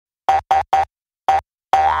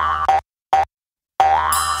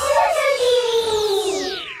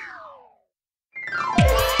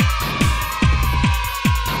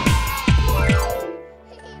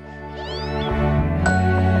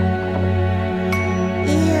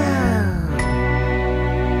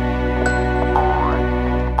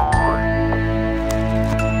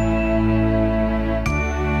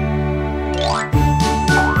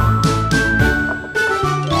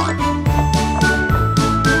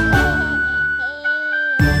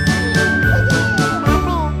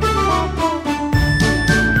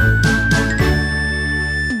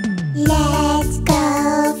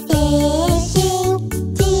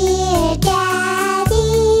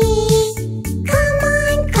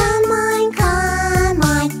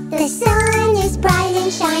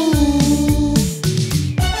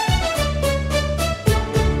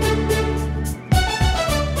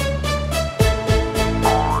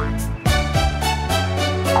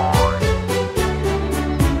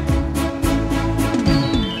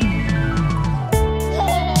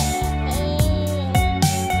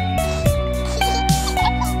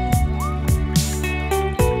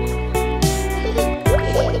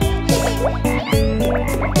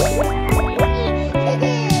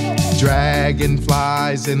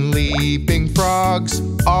dragonflies and leaping frogs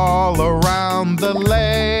all around the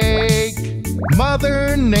lake.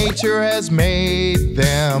 Mother Nature has made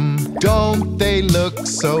them. Don't they look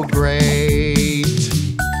so great?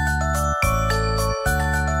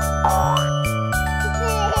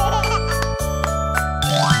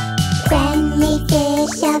 Friendly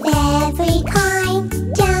fish of every kind,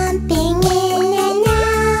 jumping in and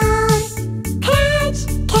out. Catch,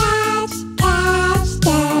 catch, catch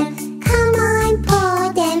them. Come on,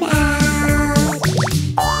 pull them out.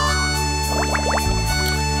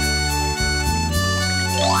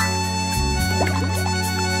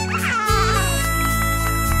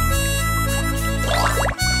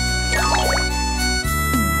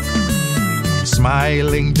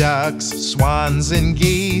 Smiling ducks, swans and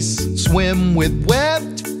geese swim with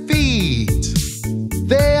webbed feet.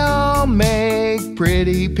 They all make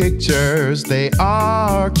pretty pictures. They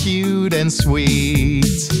are cute and sweet.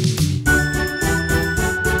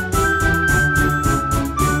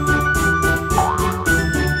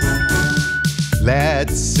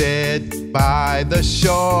 Let's sit by the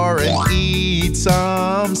shore and eat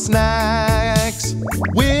some snacks.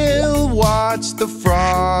 We'll watch the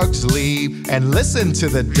frogs leap and listen to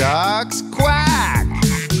the ducks quack.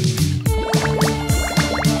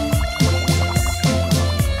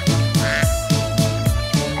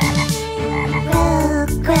 Croak,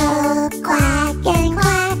 croak, quack and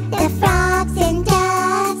quack, the frogs and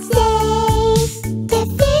ducks say. The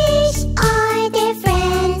fish are their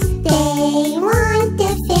friends, they want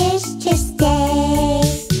the fish to stay.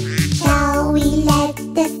 Shall we let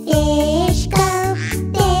the fish go?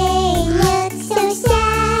 They look so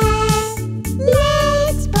sad.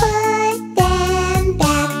 Let's put them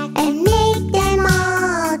back and make them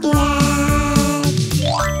all glad.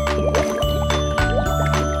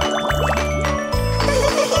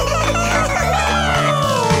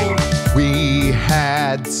 We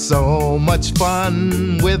had so much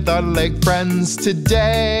fun with our lake friends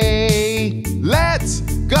today. Let's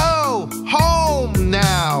go home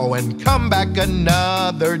now and come back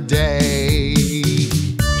another day.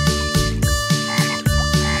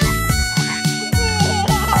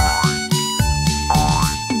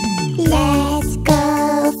 Let's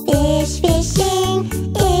go fish fishing,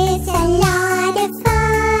 it's a lot of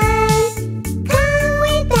fun. Come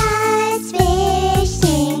with us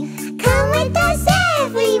fishing, come with us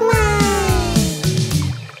everyone.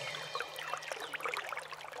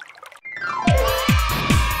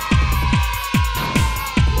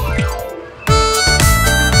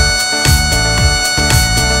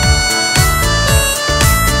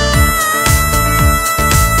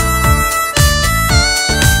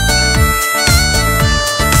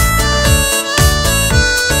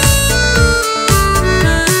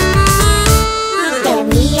 The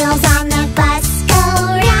wheels on the bus go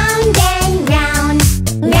round and round,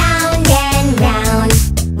 round and round,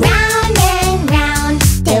 round and round.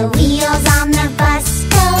 The wheels on the bus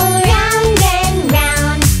go round and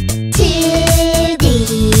round to the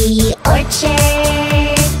orchard.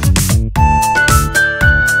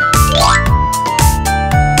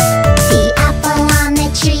 The apple on the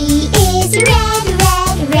tree is red,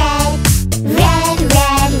 red, red, red,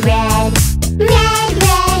 red, red, red,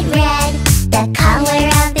 red, red. The color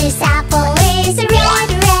of this apple is red,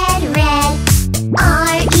 red, red,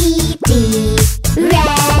 R-E-D,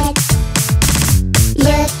 red.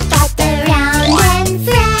 Look at the round and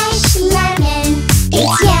fresh lemon.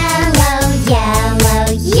 It's yellow, yellow,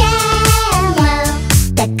 yellow.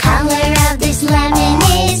 The color of this lemon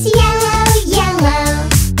is yellow, yellow,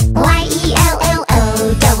 Y-E-L-L-O-W,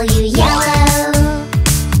 yellow.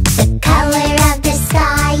 The color of the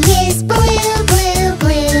sky is blue, blue,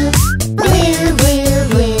 blue, blue, blue,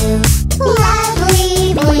 blue,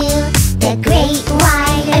 lovely blue. The great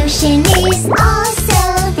wide ocean is also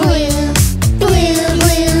blue, blue,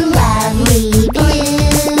 blue, lovely blue.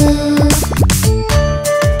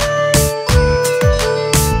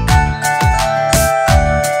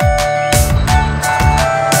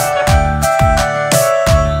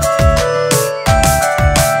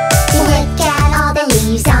 Look at all the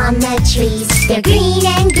leaves on the trees. They're green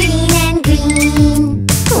and green and green.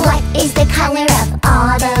 What is the color of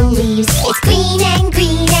all the leaves? It's green and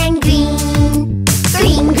green and green.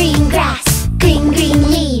 Green, green grass, green, green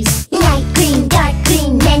leaves. Light green, dark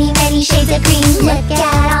green, many, many shades of green. Look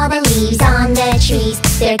at all the leaves on the trees.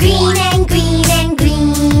 They're green and green and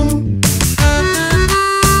green.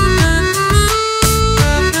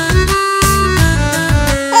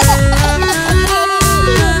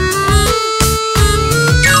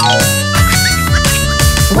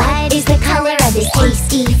 What is the color of this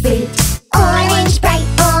tasty fruit? Orange, bright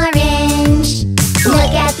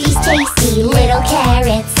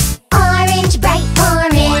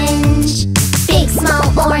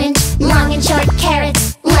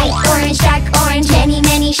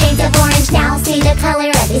color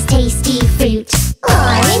of this tasty fruit?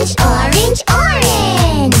 Orange, orange,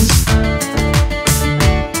 orange!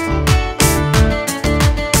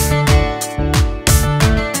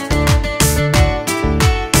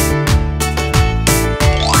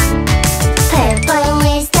 Purple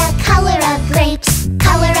is the color of grapes,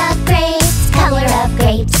 color of grapes, color of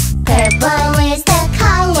grapes. Purple is the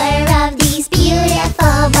color of these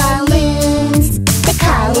beautiful balloons. The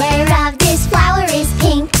color of this flower is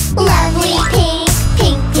pink, lovely pink,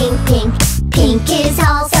 pink, pink, pink. Pink is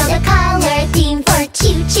also the color theme for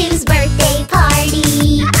ChuChu's birthday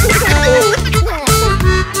party.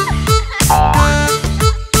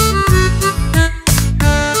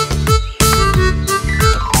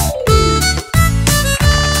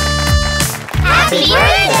 Happy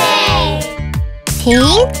birthday!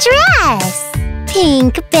 Pink dress,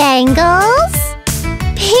 pink bangles,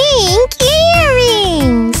 pink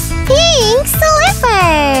earrings, pink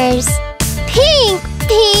slippers, pink,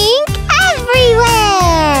 pink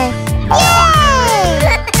everywhere! Yay!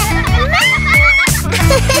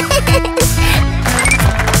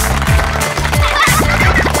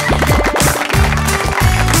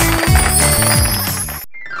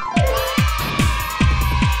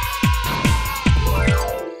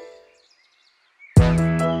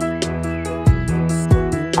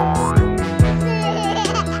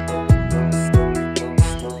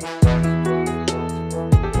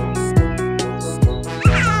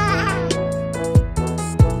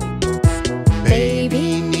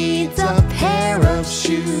 Baby needs a pair of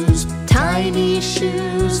shoes, tiny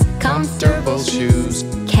shoes, comfortable shoes.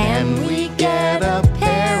 Can we get a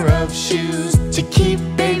pair of shoes to keep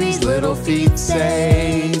baby's little feet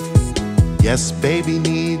safe? Yes, baby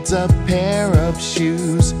needs a pair of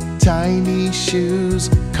shoes, tiny shoes,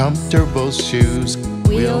 comfortable shoes.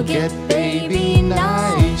 We'll get baby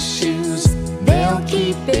nice shoes, they'll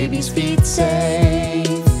keep baby's feet safe.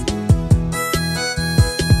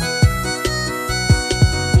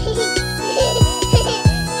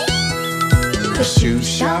 The shoe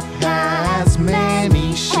shop has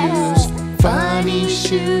many shoes, funny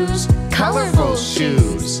shoes, colorful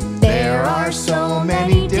shoes. There are so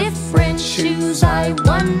many different shoes, I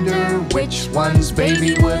wonder which ones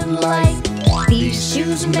baby would like. These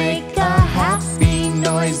shoes make a happy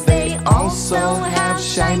noise, they also have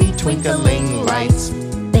shiny twinkling lights.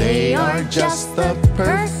 They are just the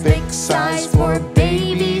perfect size for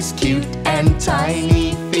baby's cute and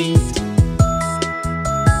tiny feet.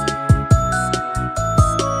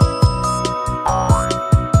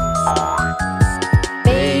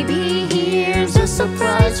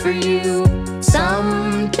 Surprise for you,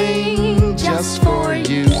 something just for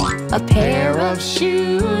you. A pair of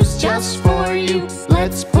shoes just for you.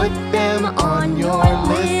 Let's put them on your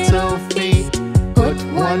little feet. Put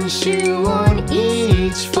one shoe on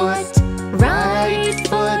each foot, right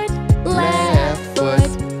foot, left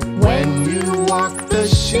foot. When you walk, the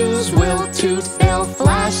shoes will toot. They'll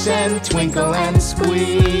flash and twinkle and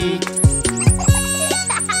squeak.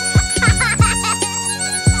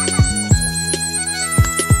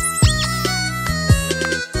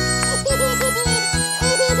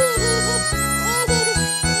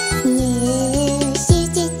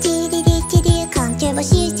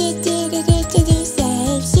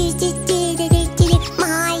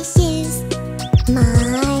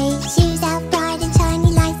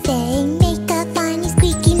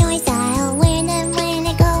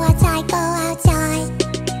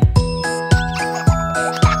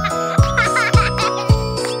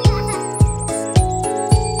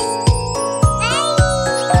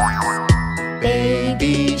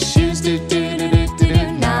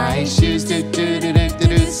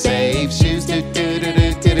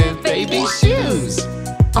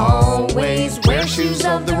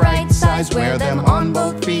 Wear them on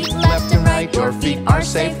both feet, left and right. Your feet are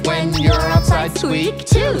safe when you're outside. Squeak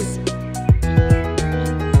toot!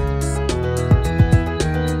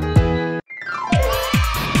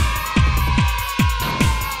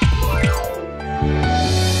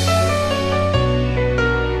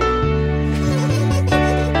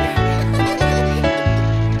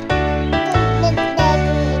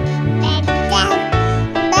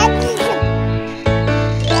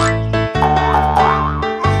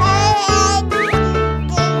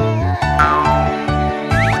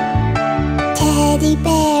 Teddy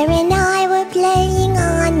bear and I were playing.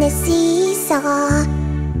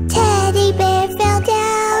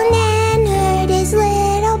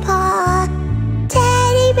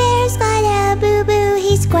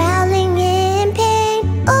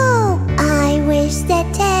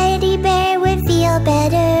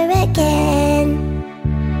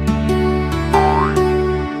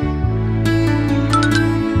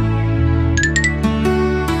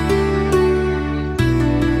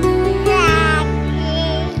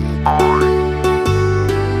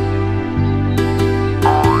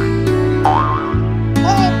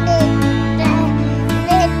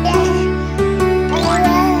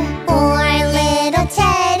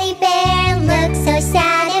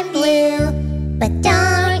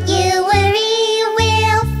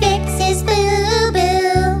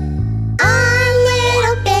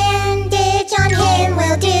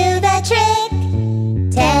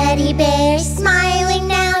 teddy bear, smiling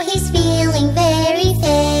now, he's feeling very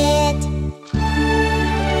fit.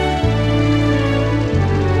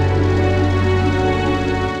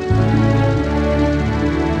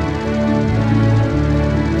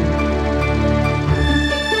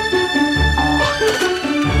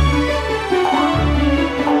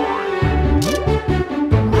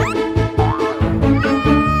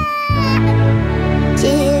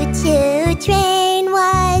 ChuChu train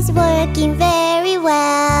was working very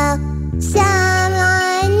well.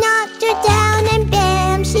 Someone knocked her down and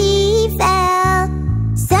bam, she fell.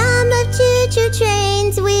 Some of ChuChu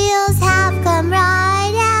train's wheels have come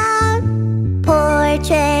right out. Poor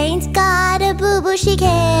train's got a boo-boo, she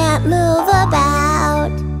can't move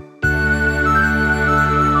about.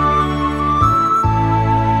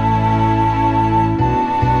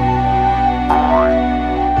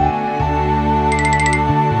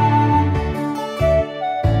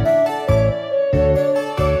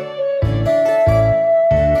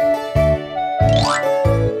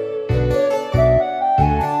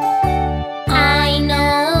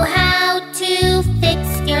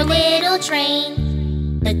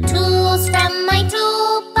 Train. The tools from my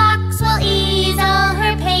toolbox will ease all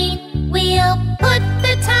her pain. We'll put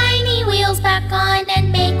the tiny wheels back on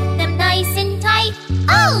and make them nice and tight.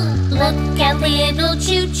 Oh, look at little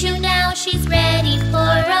ChuChu now, she's ready for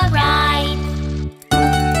a ride.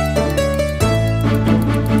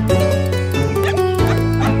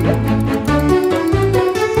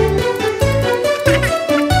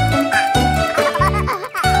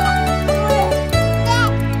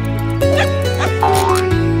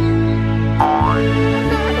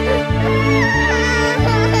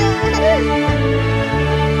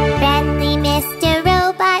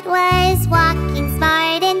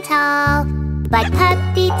 But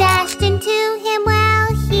Puppy dashed into him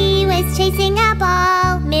while he was chasing a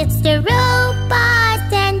ball. Mr.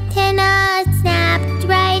 Robot's antenna snapped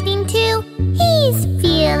right in two. He's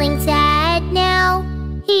feeling sad now.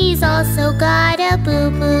 He's also got a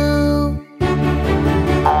boo-boo.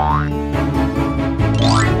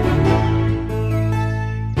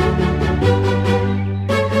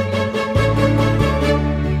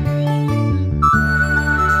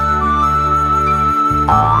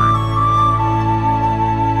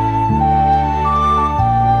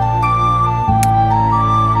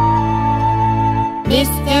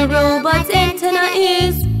 Mr. Robot's antenna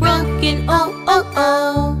is broken, oh, oh,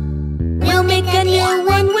 oh. We'll make a new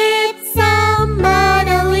one with some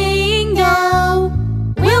modeling dough.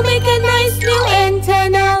 We'll make a nice new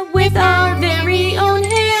antenna with our very own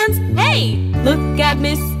hands. Hey, look at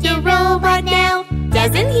Mr. Robot now.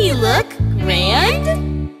 Doesn't he look grand?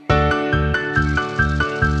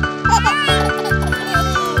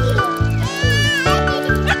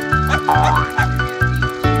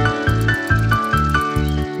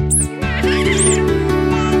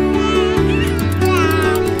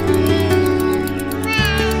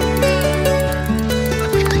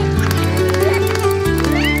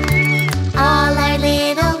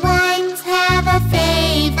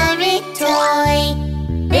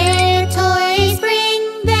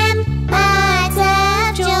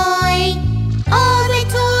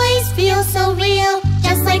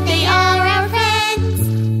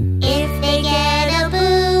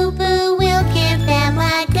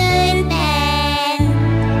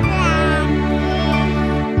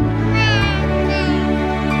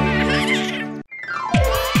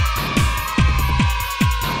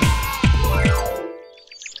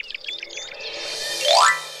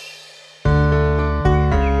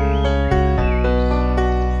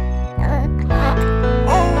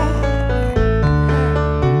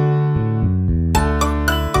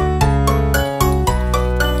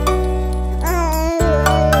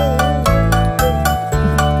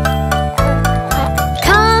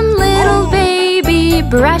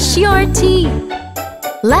 Brush your teeth.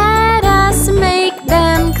 Let us make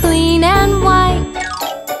them clean and white.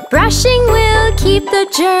 Brushing will keep the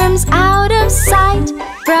germs out of sight.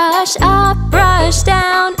 Brush up, brush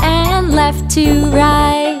down, and left to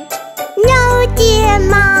right. No, dear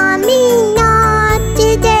Mommy, not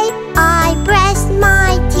today. I brushed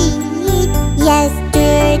my teeth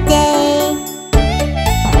yesterday.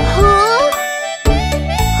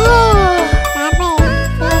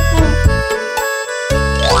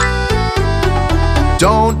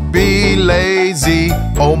 Don't be lazy,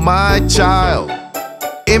 oh my child.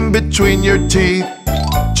 In between your teeth,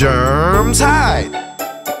 germs hide.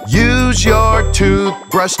 Use your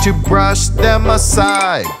toothbrush to brush them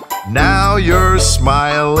aside. Now your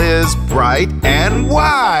smile is bright and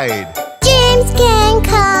wide. Germs can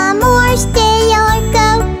come or stay or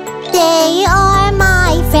go. They are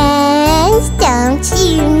my friends, don't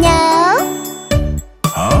you know?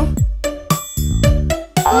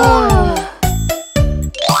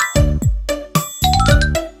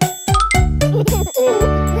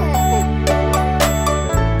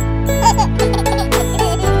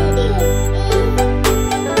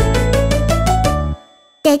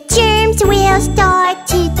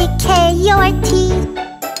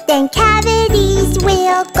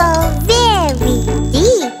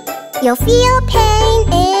 You'll feel pain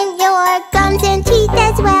in your gums and teeth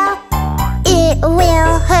as well. It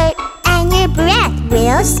will hurt and your breath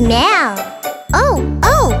will smell. Oh,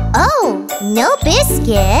 oh, oh, no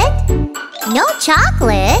biscuit, no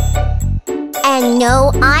chocolate, and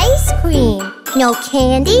no ice cream, no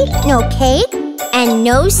candy, no cake, and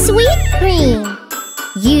no sweet cream.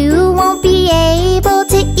 You won't be able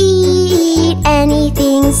to eat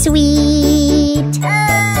anything sweet.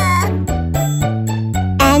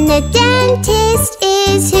 And the dentist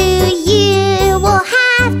is who you will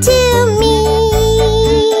have to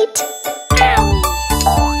meet.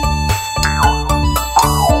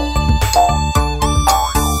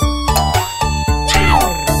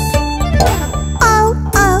 Oh,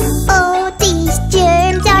 oh, oh, these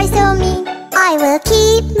germs are so mean. I will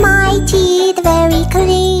keep my teeth very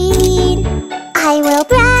clean. I will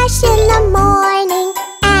brush in the morning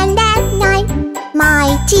and at night.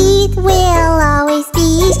 My teeth will always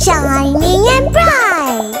be shining and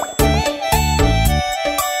bright.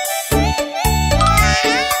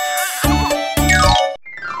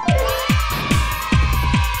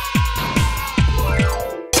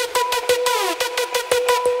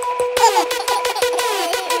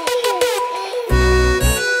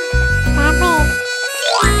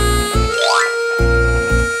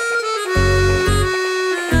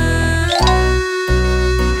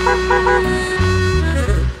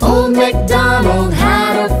 Old MacDonald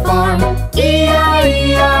had a farm,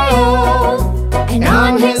 E-I-E-I-O. And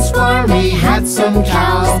on his farm he had some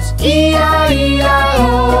cows,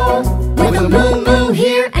 E-I-E-I-O. With a moo-moo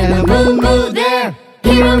here and a moo-moo there,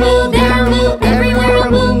 here a moo, there a moo, everywhere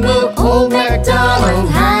a moo-moo. Old MacDonald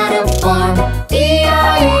had a farm,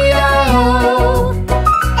 E-I-E-I-O.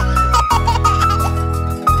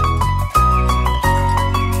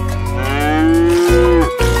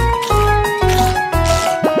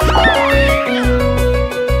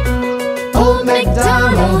 Old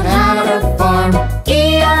MacDonald had a farm,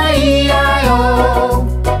 E-I-E-I-O.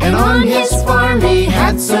 And on his farm he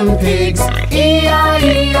had some pigs,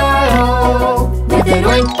 E-I-E-I-O. With an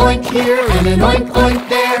oink oink here and an oink oink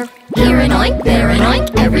there, here an oink, there an oink,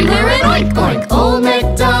 everywhere an oink oink. Old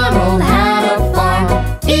MacDonald had a farm,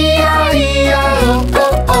 E-I-E-I-O.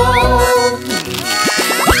 Oh, oh.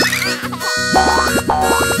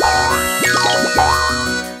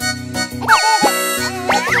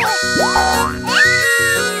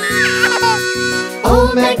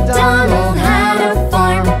 Old MacDonald had a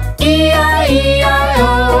farm,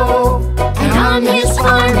 E-I-E-I-O. And on his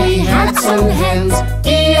farm he had some hens,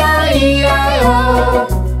 E-I-E-I-O.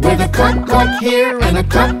 With a cluck cluck here and a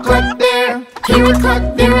cluck cluck there, here a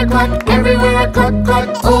cluck, there a cluck, everywhere a cluck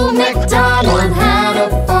cluck. Old MacDonald had a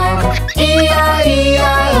farm,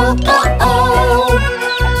 E-I-E-I-O. Oh, oh.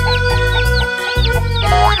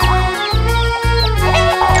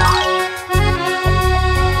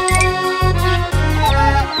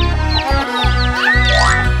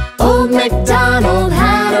 Old MacDonald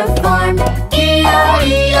had a farm,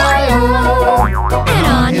 E-I-E-I-O. And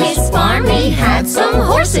on his farm he had some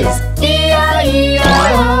horses,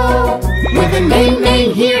 E-I-E-I-O. With a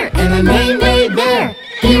neigh-neigh here and a neigh-neigh there,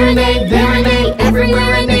 here a neigh, there a neigh,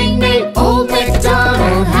 everywhere a neigh-neigh. Old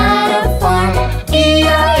MacDonald had a farm,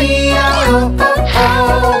 E-I-E-I-O. Oh,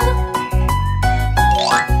 oh.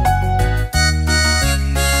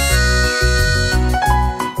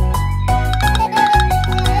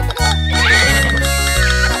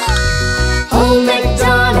 Old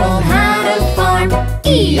MacDonald had a farm,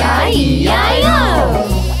 E-I-E-I-O.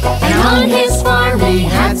 And on his farm he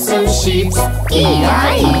had some sheep,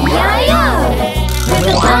 E-I-E-I-O. With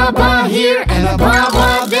a ba-ba here and a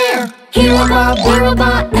ba-ba there, here a ba, there a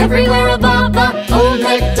ba, everywhere a ba-ba. Old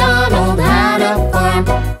MacDonald had a farm,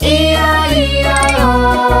 E-I-E-I-O.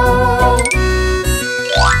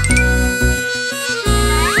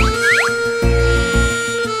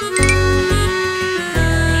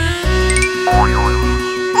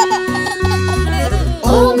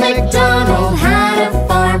 Old MacDonald had a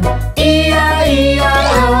farm,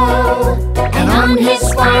 E-I-E-I-O. And on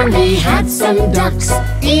his farm he had some ducks,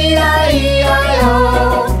 E-I-E-I-O.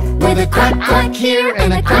 With a quack quack here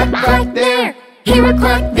and a quack quack there, here a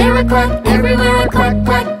quack, there a quack, everywhere a quack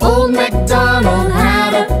quack. Old MacDonald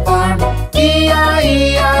had a farm,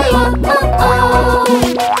 E-I-E-I-O. Oh, oh.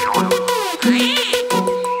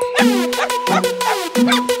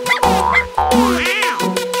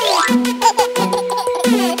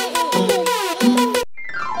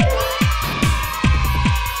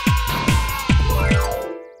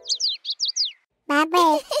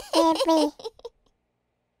 Baby.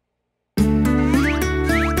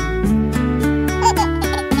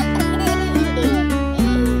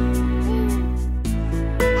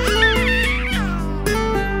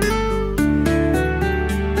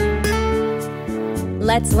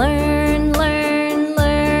 Let's learn, learn,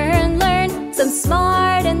 learn, learn some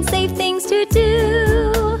smart and safe things to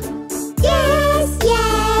do. Yes,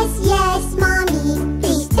 yes, yes, Mommy,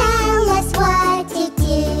 please tell us what to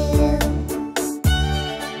do.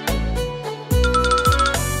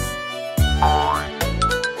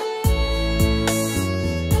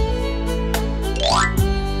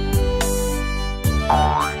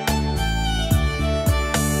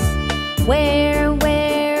 Wear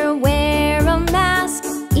a mask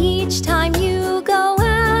each time you go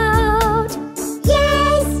out.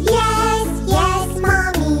 Yes, yes, yes,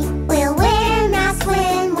 Mommy, we'll wear masks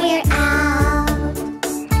when we're out.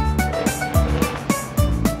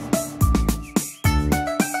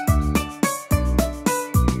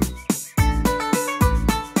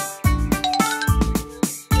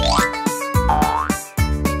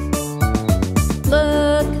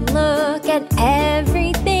 Look at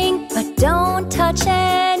everything, but don't touch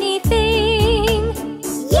anything.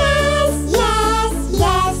 Yes, yes,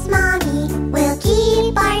 yes, Mommy, we'll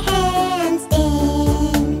keep our hands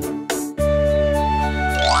in.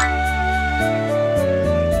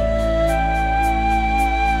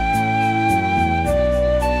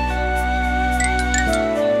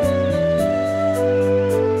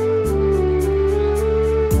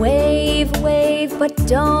 Wave, but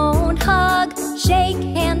don't hug. Shake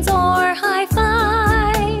hands or high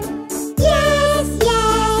five. Yes,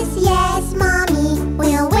 yes, yes, Mommy,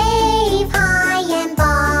 we'll wave high and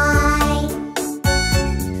by.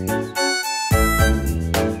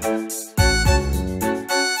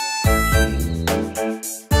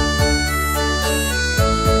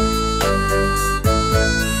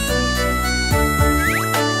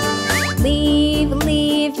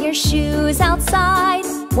 Leave your shoes outside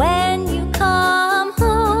when you come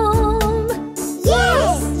home.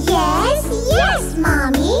 Yes, yes, yes,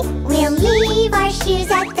 Mommy, we'll leave our shoes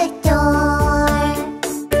at the door.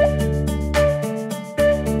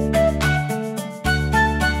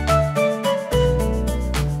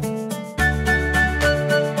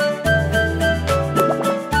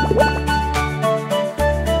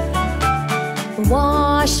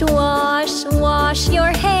 Wash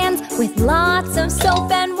your hands with lots of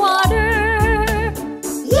soap and water.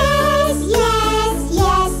 Yes, yes,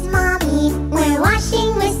 yes, Mommy, we're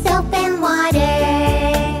washing with soap and water.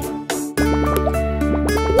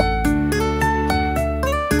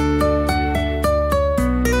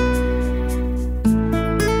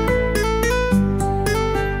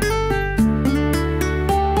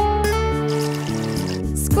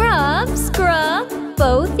 Scrub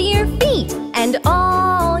both your feet and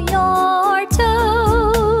all your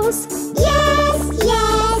toes. Yes,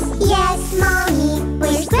 yes, yes, Mommy,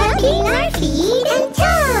 we're scrubbing our feet and toes.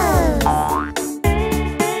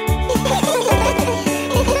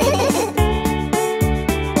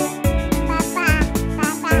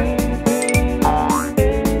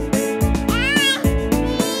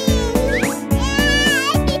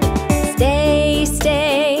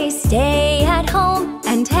 Stay at home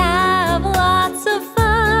and have lots of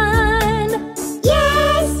fun.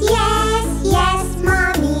 Yes, yes, yes,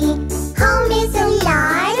 Mommy, home is a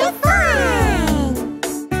lot of fun.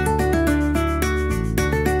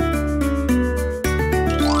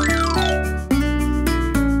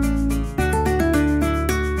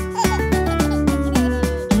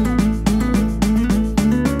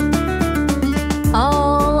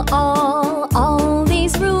 All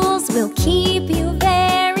these rules will keep you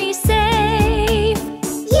very safe.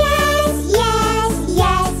 Yes, yes,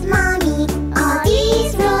 yes, Mommy, all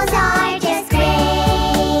these rules are just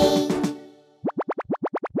great.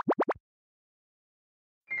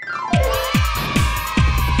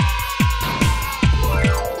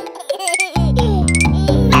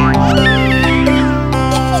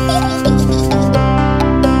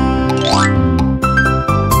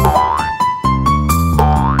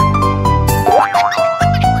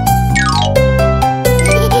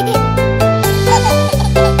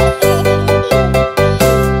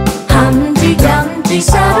 Humpty Dumpty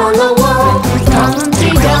sat on the wall.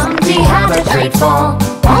 Humpty Dumpty had a great fall.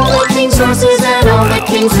 All the king's horses and all the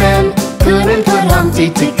king's men couldn't put Humpty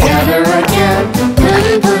together again.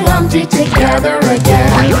 Couldn't put Humpty together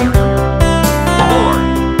again.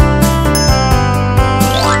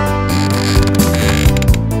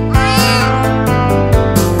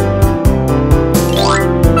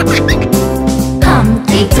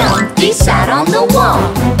 Humpty Dumpty sat on the wall.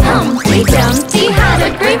 Humpty Dumpty had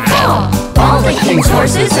a great fall. All the king's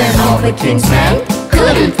horses and all the king's men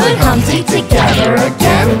couldn't put Humpty together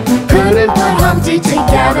again. Couldn't put Humpty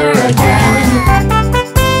together again.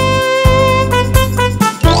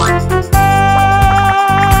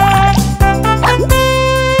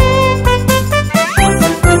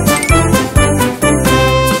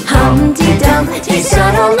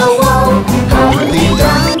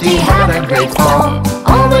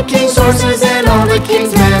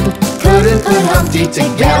 Humpty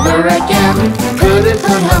together again. Put and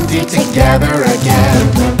put Humpty together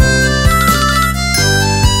again.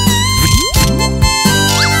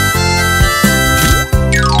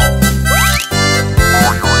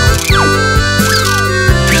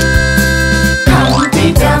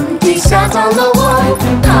 Humpty Dumpty sat on the wall.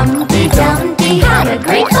 Humpty Dumpty had a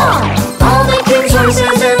great fall. All the king's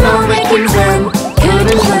horses and all the king's men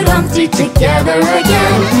couldn't put Humpty together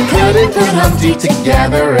again. Couldn't put Humpty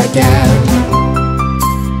together again.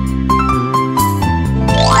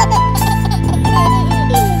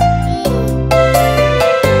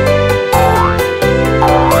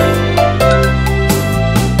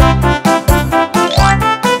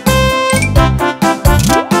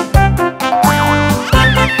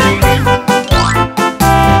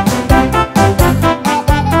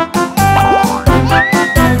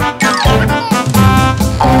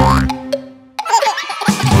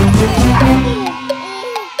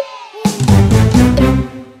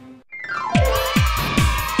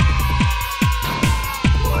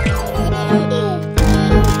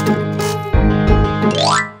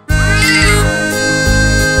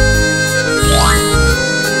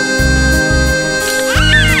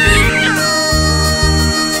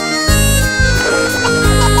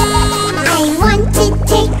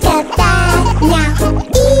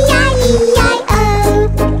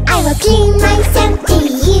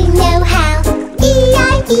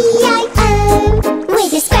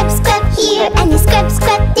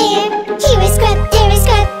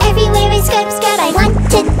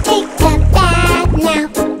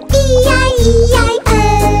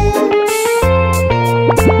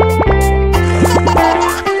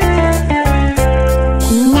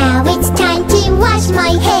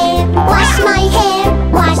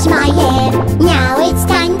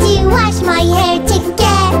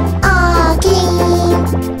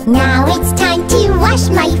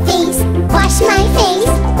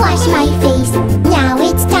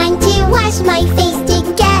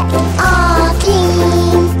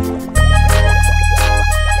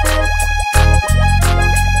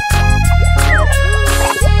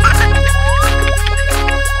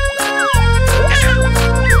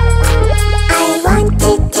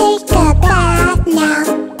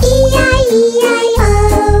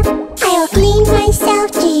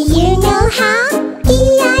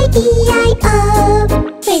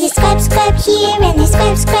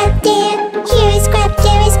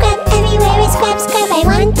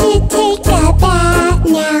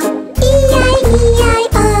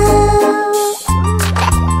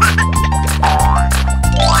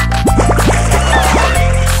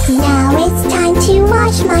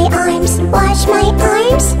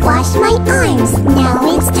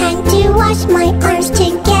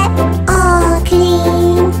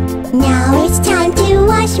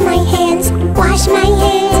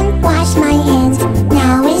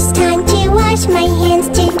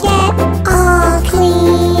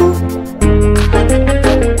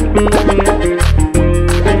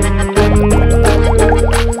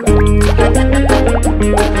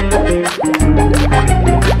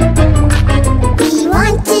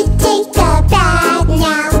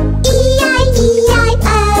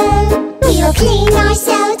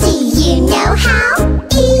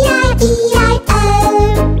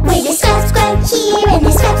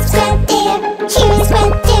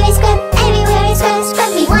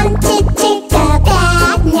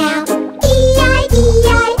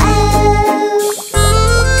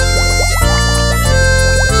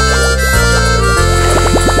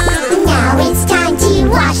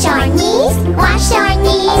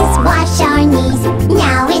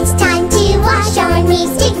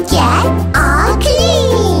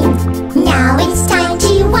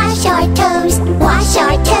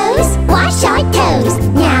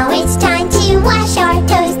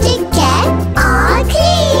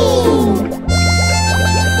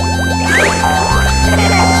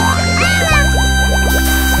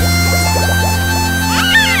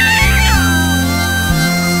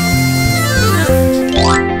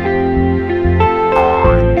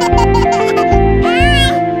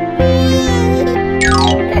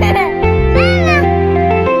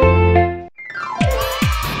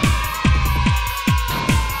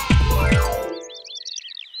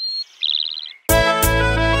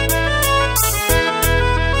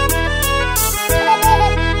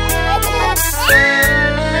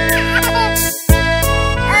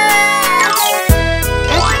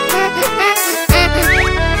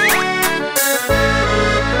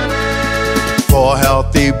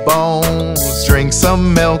 bones, drink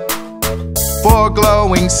some milk. For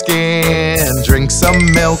glowing skin, drink some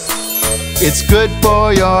milk. It's good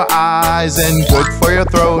for your eyes and good for your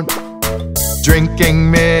throat.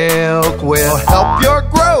 Drinking milk will help your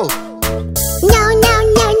growth. No, no,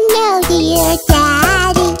 no, no, dear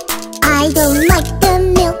Daddy. I don't like the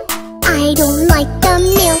milk. I don't like the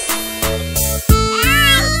milk.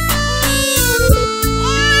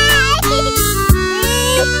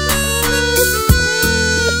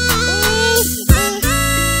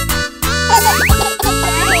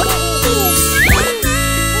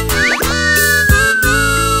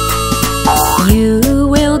 You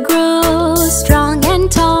will grow strong and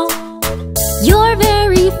tall. You're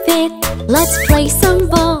very fit. Let's play some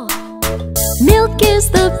ball. Milk is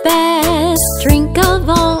the best drink of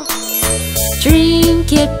all.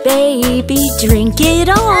 Drink it, baby, drink it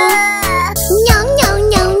all. No, no,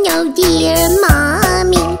 no, no, dear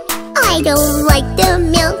Mommy. I don't like the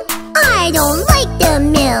milk. I don't like the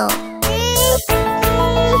milk.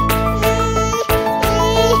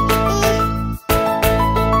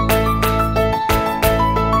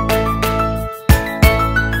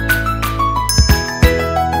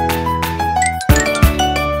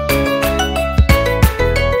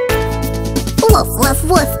 Woof, woof,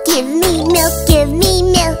 woof, give me milk, give me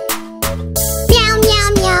milk. Meow, meow,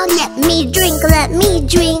 meow, let me drink, let me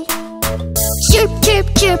drink. Chirp, chirp,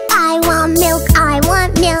 chirp, I want milk, I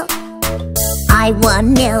want milk. I want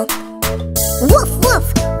milk. Woof,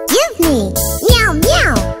 woof, give me. Meow,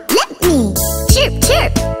 meow, let me. Chirp,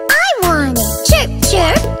 chirp, I want it. Chirp,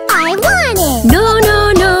 chirp, I want it. No,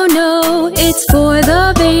 no, no, no, it's for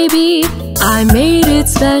the baby. I made it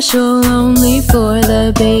special only for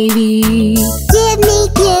the baby. Give me,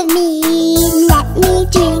 let me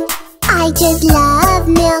drink. I just love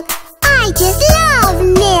milk. I just love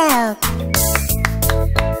milk.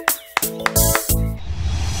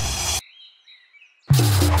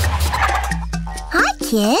 Hi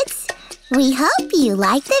kids, we hope you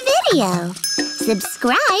like the video.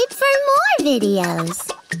 Subscribe for more videos.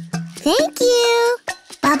 Thank you.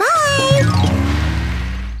 Bye-bye.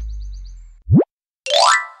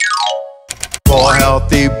 For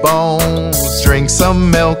healthy bones, drink some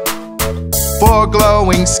milk. For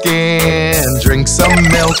glowing skin, drink some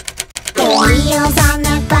milk. The wheels on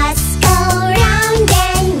the bus go round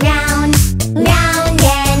and round, round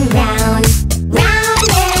and round, round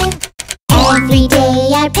and every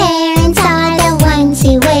day our parents are the ones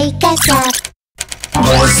who wake us up.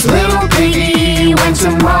 This little piggy went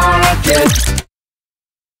to market.